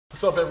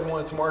What's up everyone,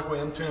 it's Mark with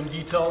M2M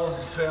Detail.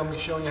 Today I'm going to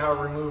be showing you how to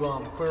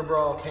remove clear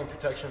bra paint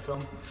protection film.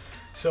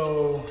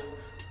 So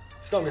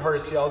it's going to be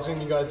hard to see, I'll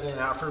zoom you guys in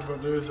after, but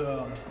there's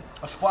a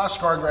splash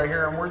guard right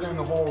here and we're doing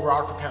the whole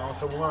rocker panel,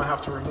 so we're going to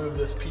have to remove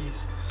this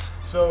piece.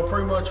 So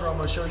pretty much I'm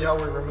going to show you how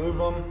we remove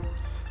them.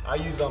 I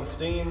use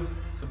steam,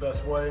 it's the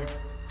best way.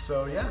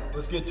 So yeah,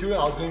 let's get to it.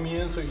 I'll zoom you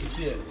in so you can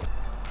see it.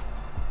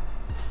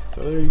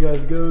 So there you guys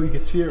go, you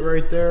can see it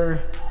right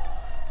there.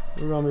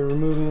 We're going to be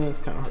removing it,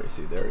 it's kind of hard to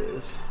see, there it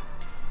is.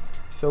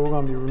 So we're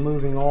going to be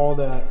removing all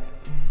that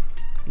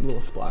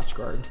little splash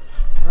guard.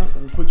 All right,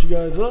 let me put you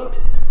guys up.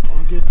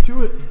 I'll get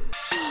to it.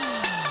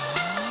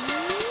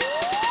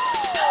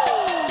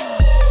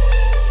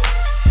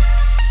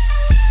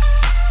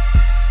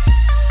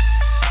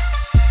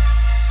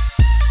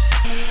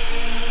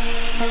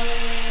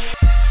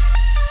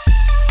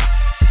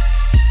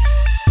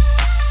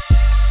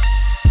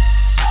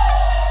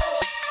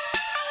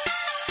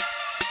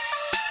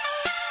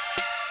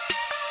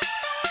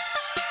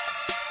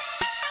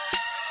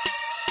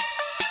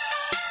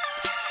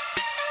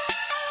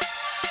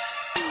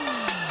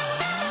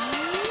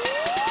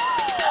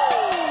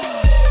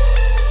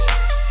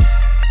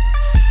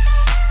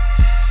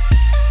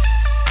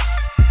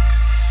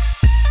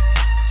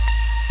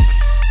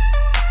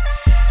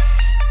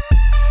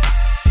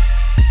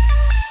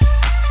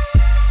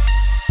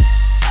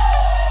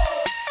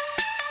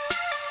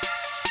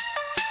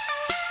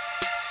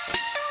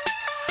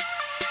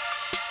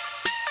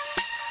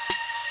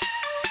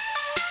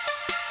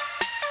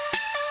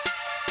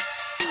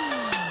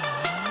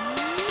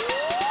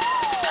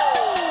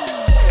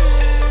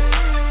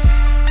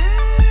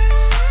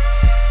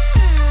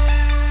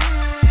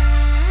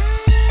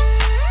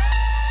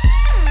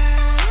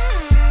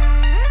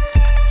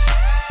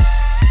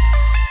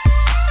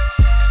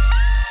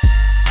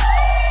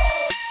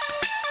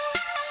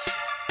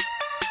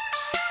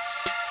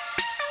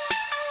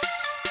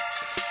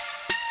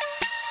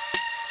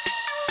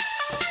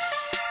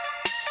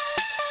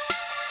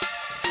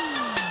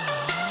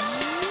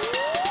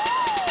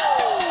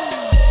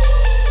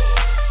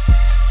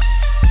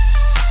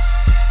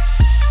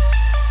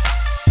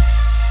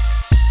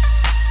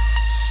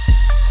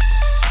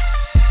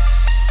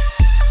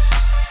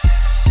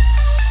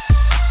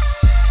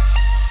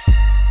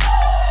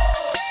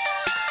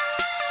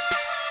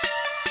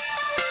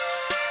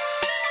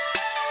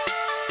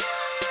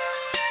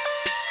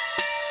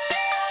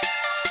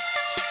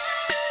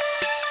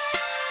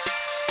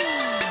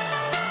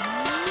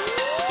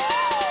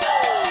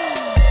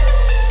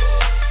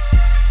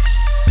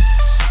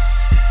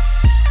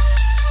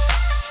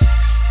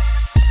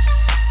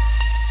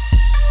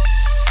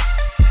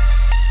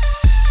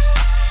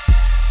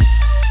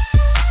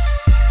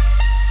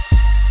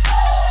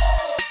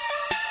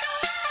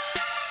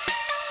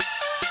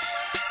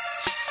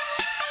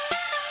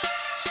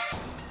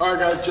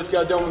 Alright guys, just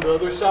got done with the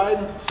other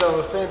side.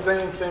 So same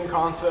thing, same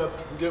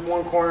concept. Get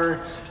one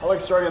corner. I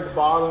like starting at the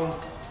bottom,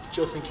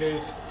 just in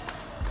case.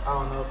 I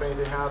don't know if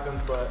anything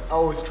happens, but I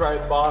always try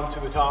at the bottom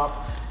to the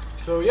top.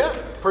 So yeah,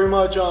 pretty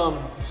much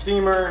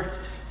steamer.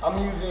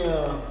 I'm using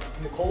a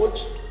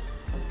McCulloch,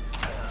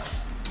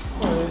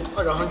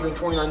 like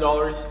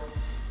 $129.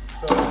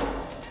 So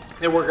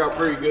they work out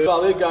pretty good. That's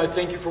about it guys,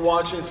 thank you for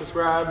watching,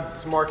 subscribe.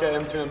 It's Mark at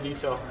M2M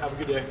Detail. Have a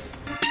good day.